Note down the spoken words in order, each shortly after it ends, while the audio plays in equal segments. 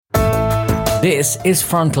This is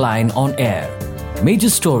Frontline on Air.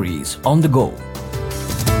 Major stories on the go.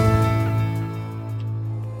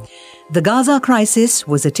 The Gaza crisis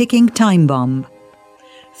was a ticking time bomb.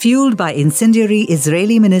 Fueled by incendiary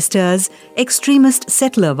Israeli ministers, extremist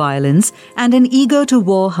settler violence, and an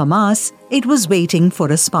eager-to-war Hamas, it was waiting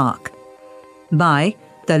for a spark. By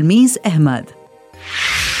Talmiz Ahmad.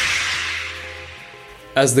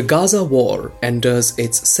 As the Gaza war enters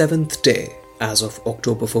its 7th day as of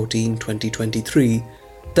October 14, 2023,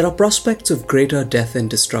 there are prospects of greater death and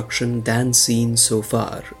destruction than seen so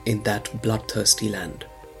far in that bloodthirsty land.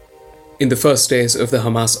 In the first days of the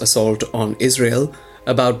Hamas assault on Israel,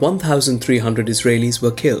 about 1,300 Israelis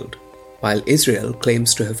were killed, while Israel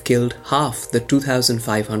claims to have killed half the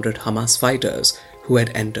 2,500 Hamas fighters who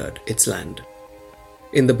had entered its land.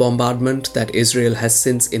 In the bombardment that Israel has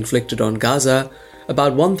since inflicted on Gaza,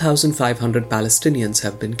 about 1,500 Palestinians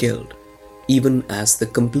have been killed, even as the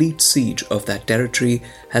complete siege of that territory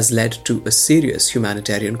has led to a serious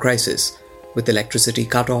humanitarian crisis, with electricity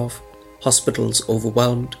cut off, hospitals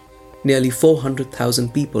overwhelmed, nearly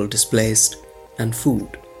 400,000 people displaced, and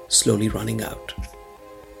food slowly running out.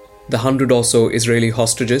 The 100 or so Israeli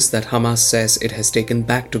hostages that Hamas says it has taken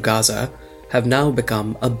back to Gaza have now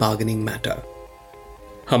become a bargaining matter.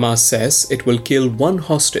 Hamas says it will kill one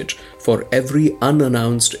hostage for every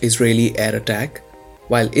unannounced Israeli air attack,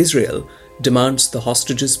 while Israel demands the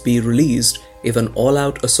hostages be released if an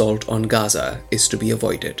all-out assault on Gaza is to be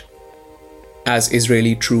avoided. As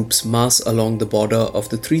Israeli troops mass along the border of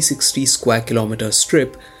the 360 square kilometer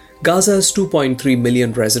strip, Gaza's 2.3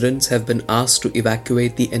 million residents have been asked to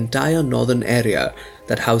evacuate the entire northern area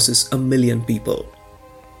that houses 1 million people.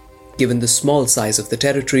 Given the small size of the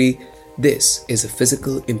territory, this is a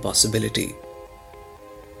physical impossibility.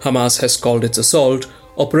 Hamas has called its assault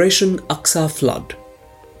Operation Aqsa Flood.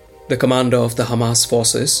 The commander of the Hamas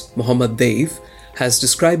forces, Mohammad Deif, has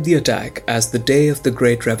described the attack as the day of the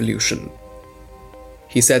Great Revolution.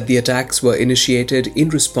 He said the attacks were initiated in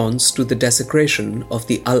response to the desecration of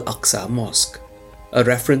the Al-Aqsa Mosque, a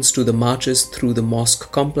reference to the marches through the mosque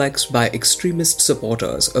complex by extremist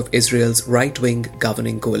supporters of Israel's right-wing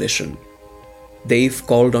governing coalition. They've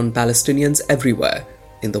called on Palestinians everywhere,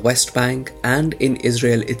 in the West Bank and in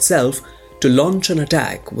Israel itself, to launch an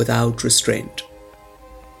attack without restraint.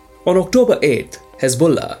 On October 8th,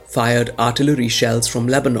 Hezbollah fired artillery shells from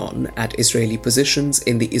Lebanon at Israeli positions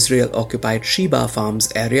in the Israel-occupied Sheba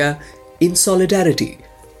Farms area in solidarity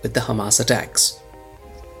with the Hamas attacks.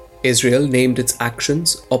 Israel named its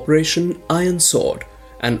actions Operation Iron Sword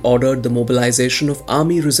and ordered the mobilization of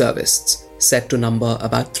army reservists, set to number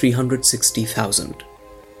about 360,000.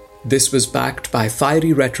 This was backed by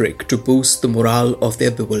fiery rhetoric to boost the morale of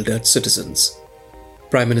their bewildered citizens.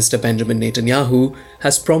 Prime Minister Benjamin Netanyahu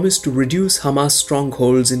has promised to reduce Hamas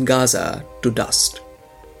strongholds in Gaza to dust.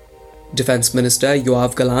 Defense Minister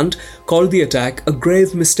Yoav Gallant called the attack a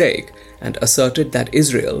grave mistake and asserted that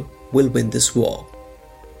Israel will win this war.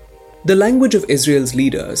 The language of Israel's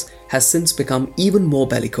leaders has since become even more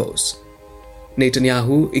bellicose.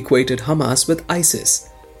 Netanyahu equated Hamas with ISIS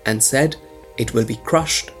and said it will be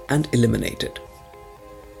crushed and eliminated.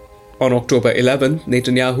 On October 11th,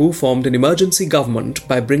 Netanyahu formed an emergency government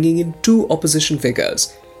by bringing in two opposition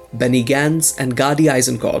figures, Benny Gantz and Gadi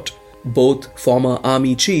Eisenkot, both former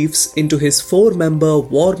army chiefs, into his 4-member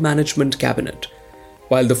war management cabinet,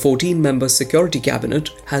 while the 14-member security cabinet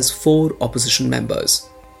has 4 opposition members.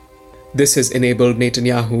 This has enabled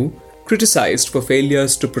Netanyahu, criticized for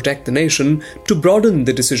failures to protect the nation, to broaden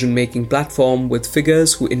the decision-making platform with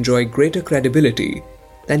figures who enjoy greater credibility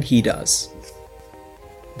than he does.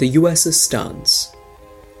 The US's stance.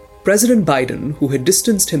 President Biden, who had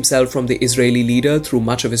distanced himself from the Israeli leader through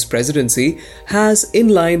much of his presidency, has, in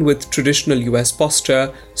line with traditional US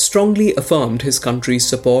posture, strongly affirmed his country's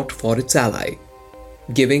support for its ally,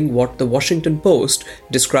 giving what the Washington Post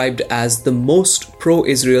described as the most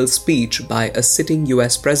pro-Israel speech by a sitting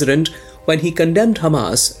US president when he condemned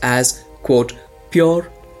Hamas as, quote, pure,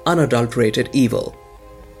 unadulterated evil.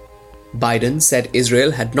 Biden said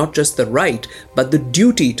Israel had not just the right, but the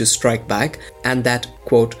duty to strike back, and that,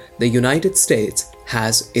 quote, the United States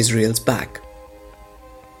has Israel's back.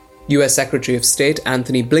 US Secretary of State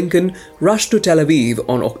Anthony Blinken rushed to Tel Aviv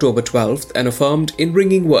on October 12th and affirmed in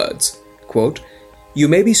ringing words, quote, you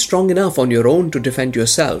may be strong enough on your own to defend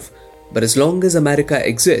yourself, but as long as America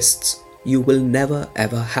exists, you will never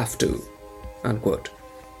ever have to, unquote.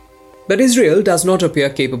 But Israel does not appear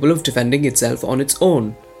capable of defending itself on its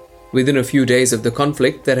own. Within a few days of the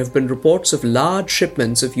conflict, there have been reports of large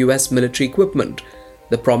shipments of US military equipment,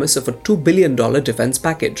 the promise of a $2 billion defense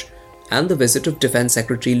package, and the visit of Defense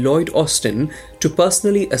Secretary Lloyd Austin to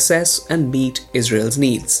personally assess and meet Israel's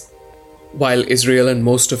needs. While Israel and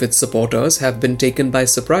most of its supporters have been taken by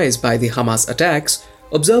surprise by the Hamas attacks,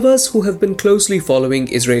 observers who have been closely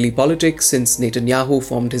following Israeli politics since Netanyahu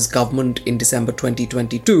formed his government in December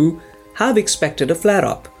 2022 have expected a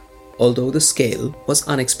flare-up, although the scale was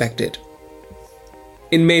unexpected.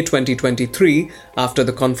 In May 2023, after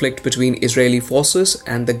the conflict between Israeli forces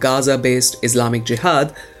and the Gaza-based Islamic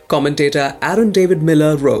Jihad, commentator Aaron David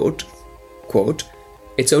Miller wrote, quote,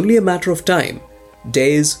 "It's only a matter of time,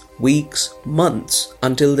 days, weeks, months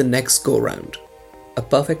until the next go-round. A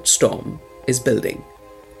perfect storm is building."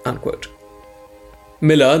 Unquote.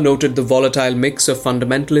 Miller noted the volatile mix of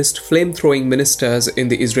fundamentalist flame-throwing ministers in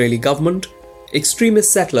the Israeli government,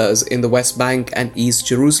 extremist settlers in the West Bank and East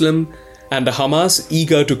Jerusalem, and a Hamas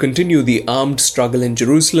eager to continue the armed struggle in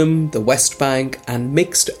Jerusalem, the West Bank, and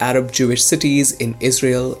mixed Arab-Jewish cities in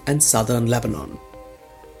Israel and southern Lebanon.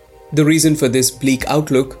 The reason for this bleak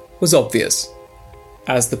outlook was obvious.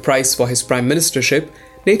 As the price for his prime ministership,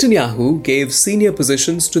 Netanyahu gave senior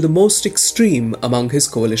positions to the most extreme among his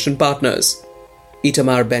coalition partners.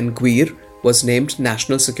 Itamar Ben-Gvir was named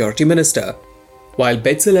National Security Minister, while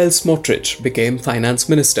Bezalel Smotrich became Finance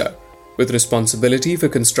Minister, with responsibility for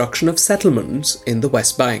construction of settlements in the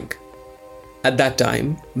West Bank. At that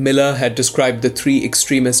time, Miller had described the three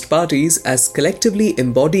extremist parties as collectively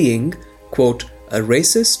embodying, quote, "a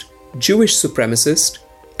racist, Jewish supremacist,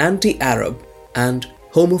 anti-Arab, and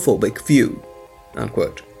homophobic view,"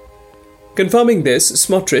 unquote. Confirming this,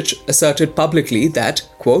 Smotrich asserted publicly that,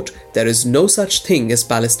 quote, "there is no such thing as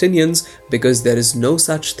Palestinians because there is no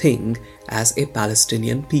such thing as a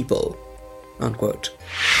Palestinian people," unquote.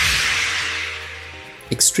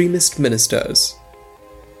 Extremist ministers.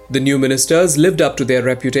 The new ministers lived up to their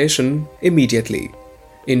reputation immediately.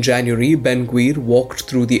 In January, Ben-Gvir walked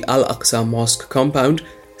through the Al-Aqsa Mosque compound,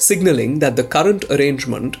 signaling that the current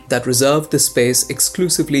arrangement that reserved the space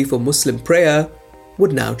exclusively for Muslim prayer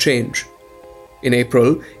would now change. In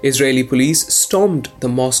April, Israeli police stormed the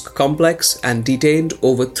mosque complex and detained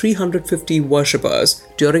over 350 worshippers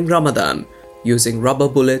during Ramadan using rubber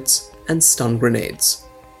bullets and stun grenades.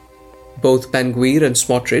 Both Ben-Gvir and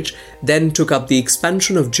Smotrich then took up the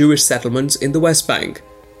expansion of Jewish settlements in the West Bank,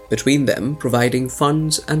 between them providing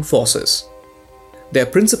funds and forces. Their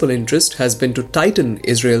principal interest has been to tighten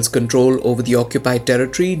Israel's control over the occupied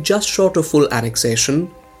territory just short of full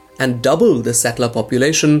annexation and double the settler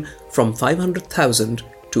population from 500,000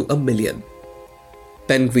 to 1 million.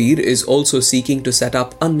 Ben-Gvir is also seeking to set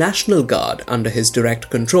up a national guard under his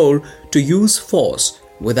direct control to use force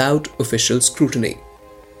without official scrutiny.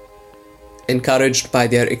 Encouraged by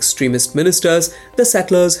their extremist ministers, the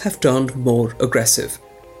settlers have turned more aggressive,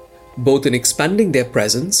 both in expanding their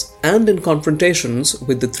presence and in confrontations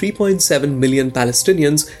with the 3.7 million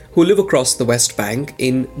Palestinians who live across the West Bank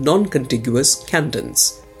in non-contiguous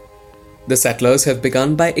cantons. The settlers have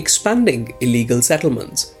begun by expanding illegal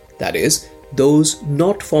settlements, that is, those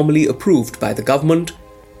not formally approved by the government,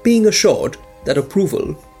 being assured that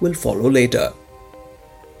approval will follow later.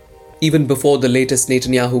 Even before the latest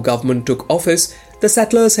Netanyahu government took office, the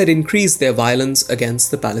settlers had increased their violence against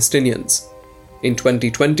the Palestinians. In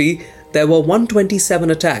 2020, there were 127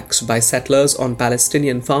 attacks by settlers on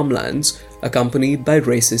Palestinian farmlands, accompanied by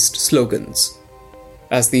racist slogans.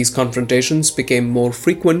 As these confrontations became more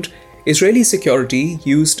frequent, Israeli security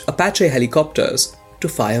used Apache helicopters to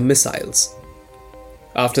fire missiles.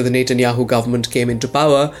 After the Netanyahu government came into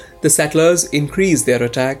power, the settlers increased their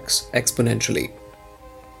attacks exponentially.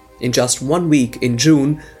 In just 1 week in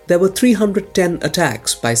June, there were 310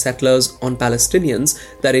 attacks by settlers on Palestinians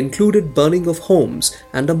that included burning of homes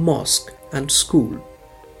and a mosque and school.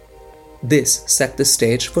 This set the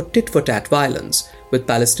stage for tit-for-tat violence, with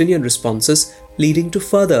Palestinian responses leading to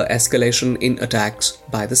further escalation in attacks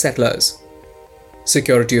by the settlers.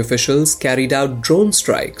 Security officials carried out drone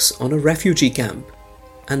strikes on a refugee camp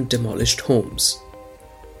and demolished homes.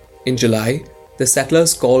 In July, the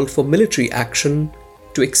settlers called for military action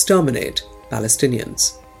to exterminate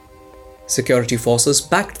Palestinians. Security forces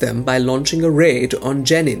backed them by launching a raid on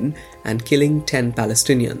Jenin and killing 10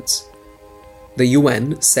 Palestinians. The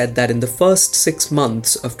UN said that in the first 6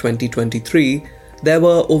 months of 2023, there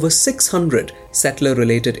were over 600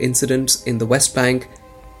 settler-related incidents in the West Bank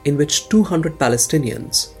in which 200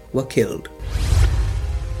 Palestinians were killed.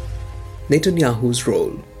 Netanyahu's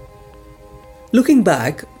role. Looking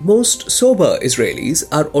back, most sober Israelis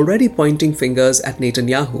are already pointing fingers at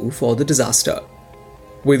Netanyahu for the disaster.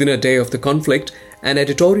 Within a day of the conflict, an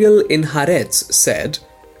editorial in Haaretz said,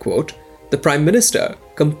 quote, the Prime Minister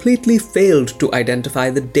completely failed to identify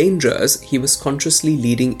the dangers he was consciously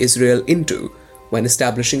leading Israel into when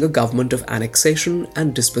establishing a government of annexation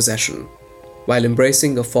and dispossession, while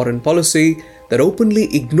embracing a foreign policy that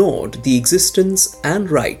openly ignored the existence and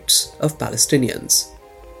rights of Palestinians."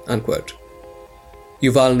 Unquote.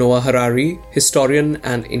 Yuval Noah Harari, historian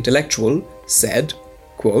and intellectual, said,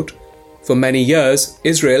 quote, "For many years,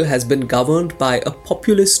 Israel has been governed by a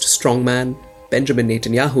populist strongman, Benjamin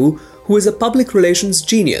Netanyahu, who is a public relations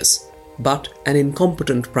genius, but an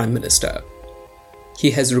incompetent prime minister.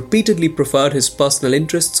 He has repeatedly preferred his personal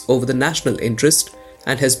interests over the national interest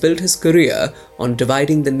and has built his career on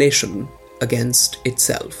dividing the nation against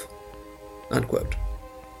itself." Unquote.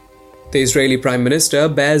 The Israeli Prime Minister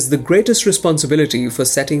bears the greatest responsibility for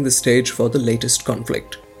setting the stage for the latest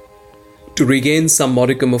conflict. To regain some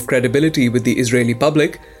modicum of credibility with the Israeli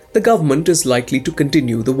public, the government is likely to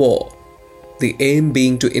continue the war, the aim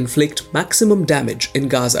being to inflict maximum damage in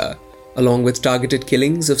Gaza, along with targeted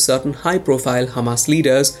killings of certain high-profile Hamas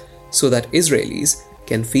leaders so that Israelis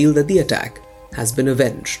can feel that the attack has been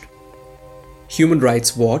avenged. Human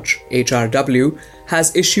Rights Watch, HRW,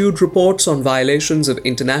 has issued reports on violations of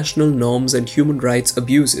international norms and human rights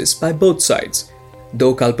abuses by both sides,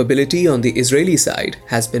 though culpability on the Israeli side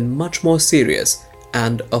has been much more serious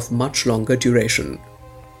and of much longer duration.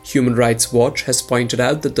 Human Rights Watch has pointed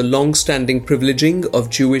out that the long-standing privileging of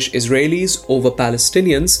Jewish Israelis over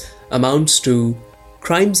Palestinians amounts to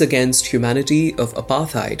crimes against humanity of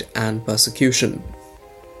apartheid and persecution.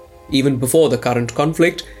 Even before the current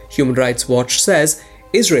conflict, Human Rights Watch says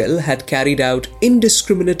Israel had carried out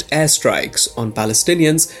indiscriminate airstrikes on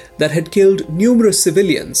Palestinians that had killed numerous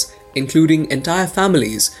civilians, including entire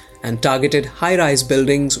families, and targeted high-rise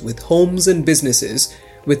buildings with homes and businesses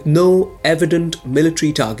with no evident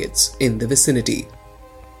military targets in the vicinity.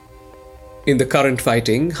 In the current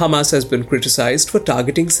fighting, Hamas has been criticized for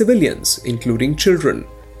targeting civilians, including children,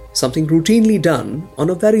 something routinely done on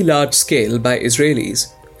a very large scale by Israelis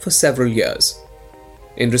for several years.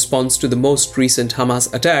 In response to the most recent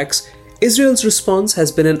Hamas attacks, Israel's response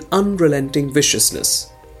has been an unrelenting viciousness.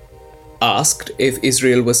 Asked if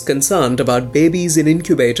Israel was concerned about babies in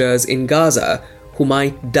incubators in Gaza who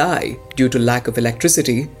might die due to lack of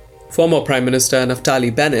electricity, former Prime Minister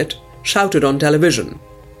Naftali Bennett shouted on television,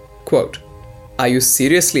 quote, "Are you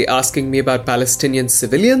seriously asking me about Palestinian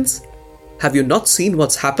civilians? Have you not seen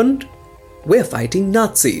what's happened? We're fighting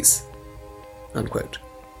Nazis." Unquote.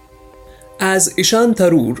 As Ishan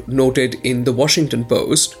Tharoor noted in The Washington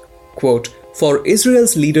Post, quote, "For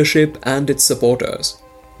Israel's leadership and its supporters,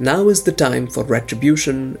 now is the time for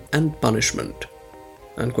retribution and punishment."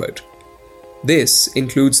 Unquote. This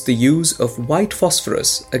includes the use of white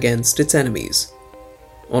phosphorus against its enemies.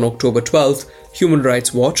 On October 12th, Human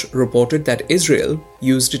Rights Watch reported that Israel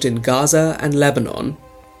used it in Gaza and Lebanon,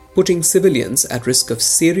 putting civilians at risk of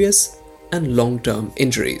serious and long-term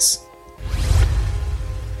injuries.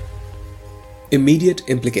 Immediate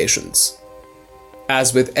implications.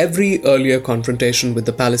 As with every earlier confrontation with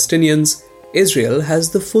the Palestinians, Israel has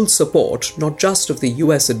the full support not just of the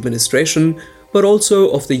US administration, but also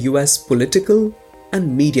of the US political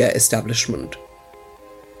and media establishment.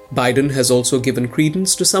 Biden has also given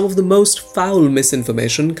credence to some of the most foul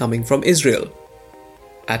misinformation coming from Israel.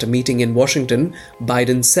 At a meeting in Washington,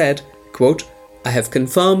 Biden said, quote, "I have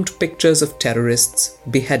confirmed pictures of terrorists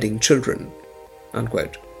beheading children."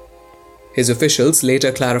 Unquote. His officials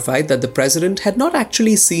later clarified that the president had not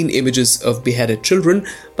actually seen images of beheaded children,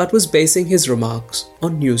 but was basing his remarks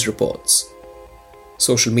on news reports.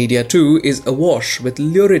 Social media too is awash with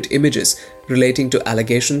lurid images relating to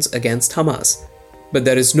allegations against Hamas, but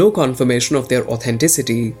there is no confirmation of their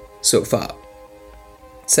authenticity so far.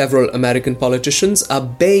 Several American politicians are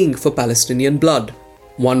baying for Palestinian blood.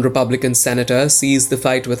 One Republican senator sees the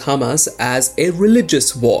fight with Hamas as a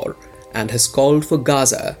religious war and has called for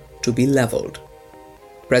Gaza to be leveled.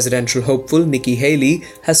 Presidential hopeful Nikki Haley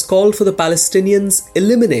has called for the Palestinians'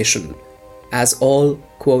 elimination, as all,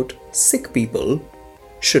 quote, sick people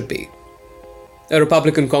should be. A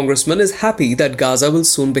Republican congressman is happy that Gaza will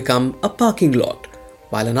soon become a parking lot,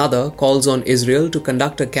 while another calls on Israel to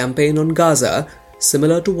conduct a campaign on Gaza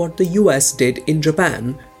similar to what the US did in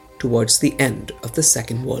Japan towards the end of the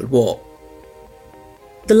Second World War.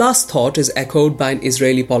 The last thought is echoed by an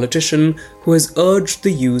Israeli politician who has urged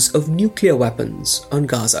the use of nuclear weapons on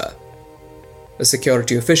Gaza. A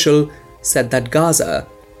security official said that Gaza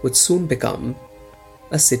would soon become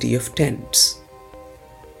a city of tents.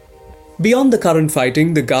 Beyond the current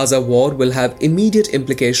fighting, the Gaza war will have immediate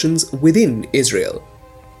implications within Israel.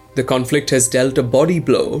 The conflict has dealt a body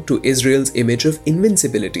blow to Israel's image of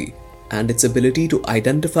invincibility and its ability to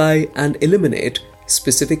identify and eliminate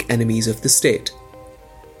specific enemies of the state.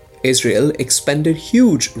 Israel expended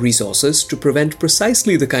huge resources to prevent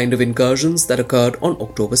precisely the kind of incursions that occurred on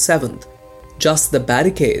October 7th. Just the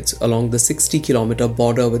barricades along the 60-kilometer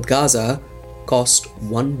border with Gaza cost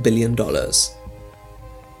 $1 billion.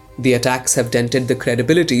 The attacks have dented the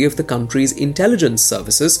credibility of the country's intelligence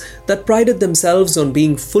services that prided themselves on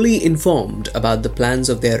being fully informed about the plans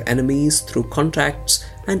of their enemies through contacts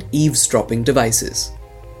and eavesdropping devices.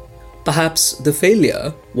 Perhaps the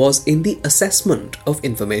failure was in the assessment of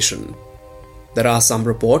information. There are some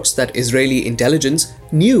reports that Israeli intelligence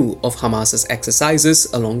knew of Hamas's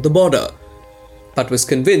exercises along the border, but was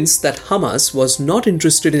convinced that Hamas was not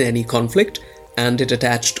interested in any conflict, and it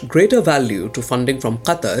attached greater value to funding from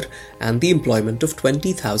Qatar and the employment of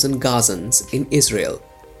 20,000 Gazans in Israel.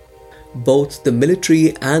 Both the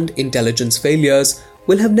military and intelligence failures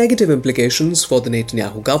will have negative implications for the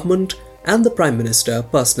Netanyahu government and the Prime Minister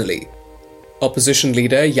personally. Opposition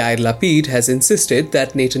leader Yair Lapid has insisted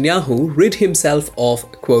that Netanyahu rid himself of,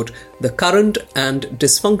 quote, the current and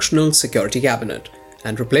dysfunctional security cabinet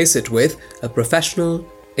and replace it with a professional,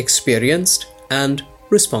 experienced, and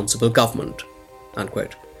responsible government,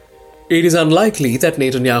 unquote. It is unlikely that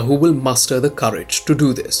Netanyahu will muster the courage to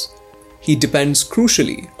do this. He depends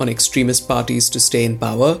crucially on extremist parties to stay in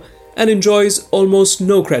power and enjoys almost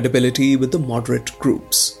no credibility with the moderate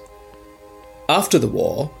groups. After the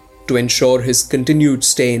war, to ensure his continued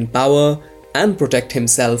stay in power and protect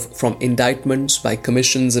himself from indictments by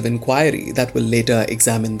commissions of inquiry that will later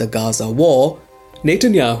examine the Gaza war,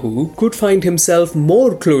 Netanyahu could find himself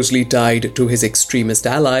more closely tied to his extremist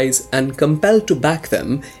allies and compelled to back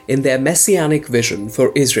them in their messianic vision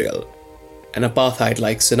for Israel, an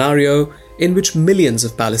apartheid-like scenario in which millions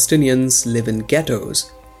of Palestinians live in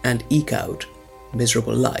ghettos and eke out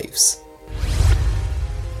miserable lives.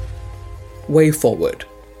 Way forward.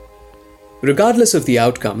 Regardless of the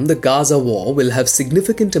outcome, the Gaza war will have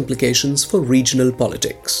significant implications for regional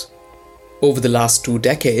politics. Over the last 2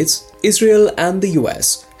 decades, Israel and the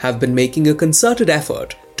US have been making a concerted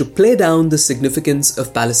effort to play down the significance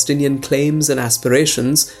of Palestinian claims and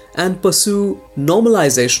aspirations and pursue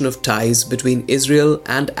normalization of ties between Israel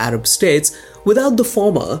and Arab states without the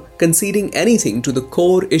former conceding anything to the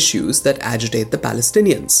core issues that agitate the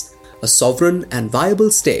Palestinians: a sovereign and viable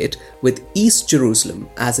state with East Jerusalem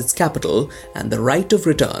as its capital and the right of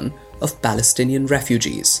return of Palestinian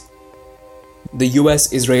refugees. The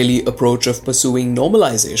US-Israeli approach of pursuing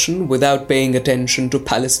normalization without paying attention to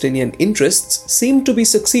Palestinian interests seemed to be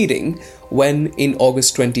succeeding when, in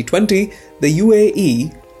August 2020, the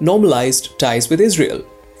UAE normalized ties with Israel,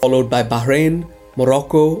 followed by Bahrain,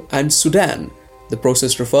 Morocco, and Sudan, the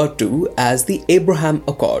process referred to as the Abraham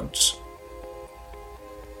Accords.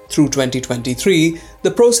 Through 2023,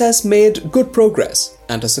 the process made good progress,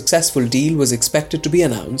 and a successful deal was expected to be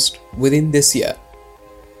announced within this year.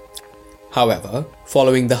 However,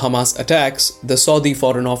 following the Hamas attacks, the Saudi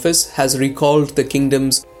Foreign Office has recalled the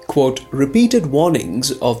kingdom's, quote, repeated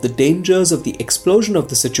warnings of the dangers of the explosion of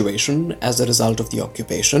the situation as a result of the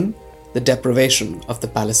occupation, the deprivation of the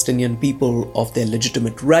Palestinian people of their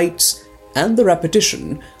legitimate rights, and the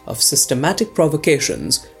repetition of systematic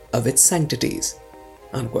provocations of its sanctities,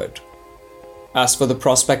 unquote. As for the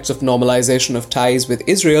prospects of normalization of ties with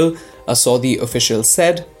Israel, a Saudi official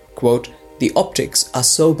said, quote, the optics are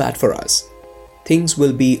so bad for us. Things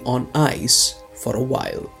will be on ice for a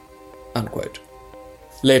while, unquote.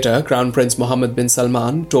 Later, Crown Prince Mohammed bin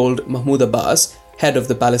Salman told Mahmoud Abbas, head of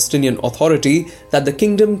the Palestinian Authority, that the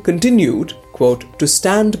kingdom continued, quote, to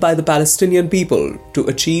stand by the Palestinian people to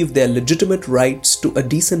achieve their legitimate rights to a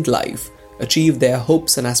decent life, achieve their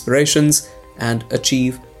hopes and aspirations, and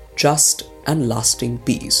achieve just and lasting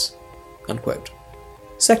peace, unquote.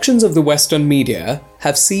 Sections of the Western media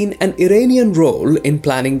have seen an Iranian role in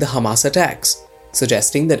planning the Hamas attacks,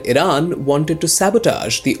 suggesting that Iran wanted to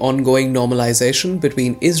sabotage the ongoing normalization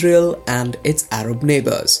between Israel and its Arab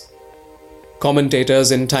neighbors.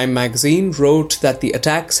 Commentators in Time magazine wrote that the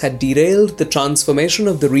attacks had derailed the transformation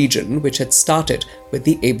of the region which had started with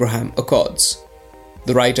the Abraham Accords.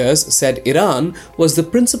 The writers said Iran was the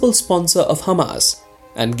principal sponsor of Hamas,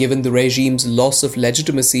 and given the regime's loss of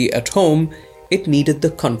legitimacy at home, it needed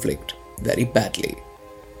the conflict very badly.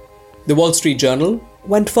 The Wall Street Journal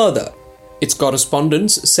went further. Its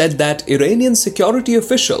correspondents said that Iranian security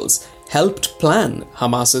officials helped plan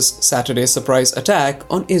Hamas's Saturday surprise attack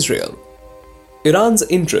on Israel. Iran's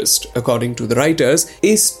interest, according to the writers,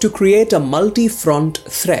 is to create a multi-front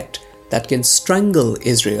threat that can strangle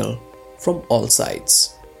Israel from all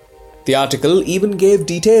sides. The article even gave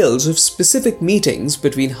details of specific meetings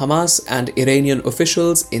between Hamas and Iranian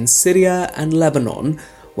officials in Syria and Lebanon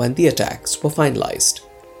when the attacks were finalized.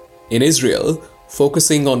 In Israel,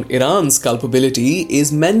 focusing on Iran's culpability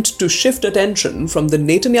is meant to shift attention from the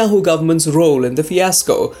Netanyahu government's role in the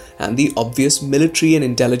fiasco and the obvious military and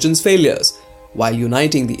intelligence failures, while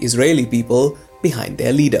uniting the Israeli people behind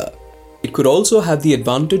their leader. It could also have the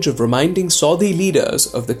advantage of reminding Saudi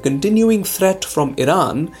leaders of the continuing threat from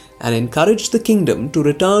Iran and encourage the kingdom to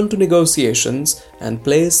return to negotiations and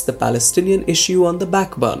place the Palestinian issue on the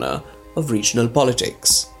back burner of regional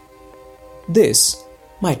politics. This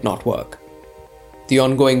might not work. The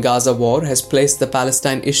ongoing Gaza war has placed the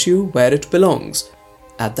Palestine issue where it belongs,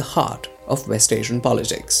 at the heart of West Asian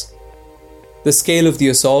politics. The scale of the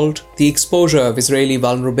assault, the exposure of Israeli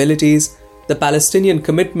vulnerabilities, the Palestinian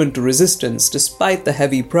commitment to resistance despite the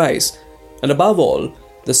heavy price, and above all,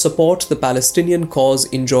 the support the Palestinian cause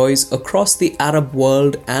enjoys across the Arab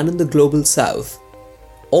world and in the global south.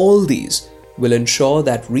 All these will ensure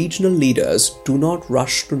that regional leaders do not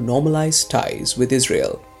rush to normalize ties with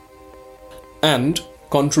Israel. And,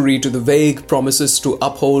 contrary to the vague promises to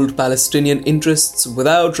uphold Palestinian interests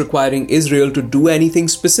without requiring Israel to do anything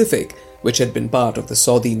specific, which had been part of the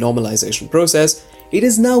Saudi normalization process, it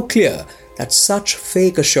is now clear that such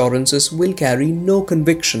fake assurances will carry no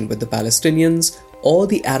conviction with the Palestinians or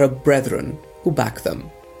the Arab brethren who back them.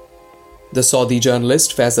 The Saudi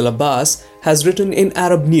journalist Faisal Abbas has written in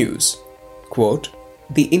Arab News, quote,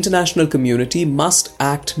 "The international community must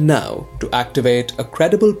act now to activate a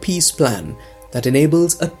credible peace plan that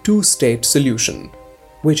enables a two-state solution,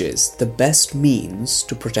 which is the best means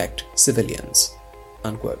to protect civilians."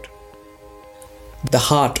 Unquote. The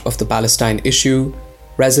heart of the Palestine issue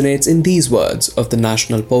resonates in these words of the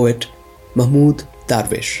national poet Mahmoud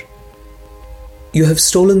Darwish. "You have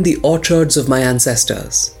stolen the orchards of my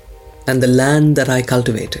ancestors and the land that I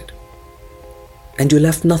cultivated, and you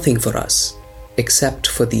left nothing for us except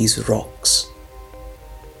for these rocks.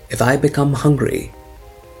 If I become hungry,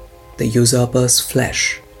 the usurper's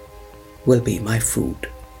flesh will be my food."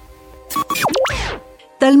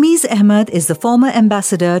 Talmiz Ahmed is the former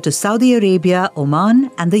ambassador to Saudi Arabia,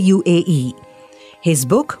 Oman, and the UAE. His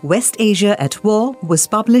book, West Asia at War, was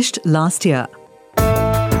published last year.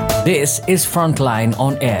 This is Frontline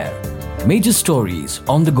on Air. Major stories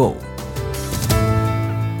on the go.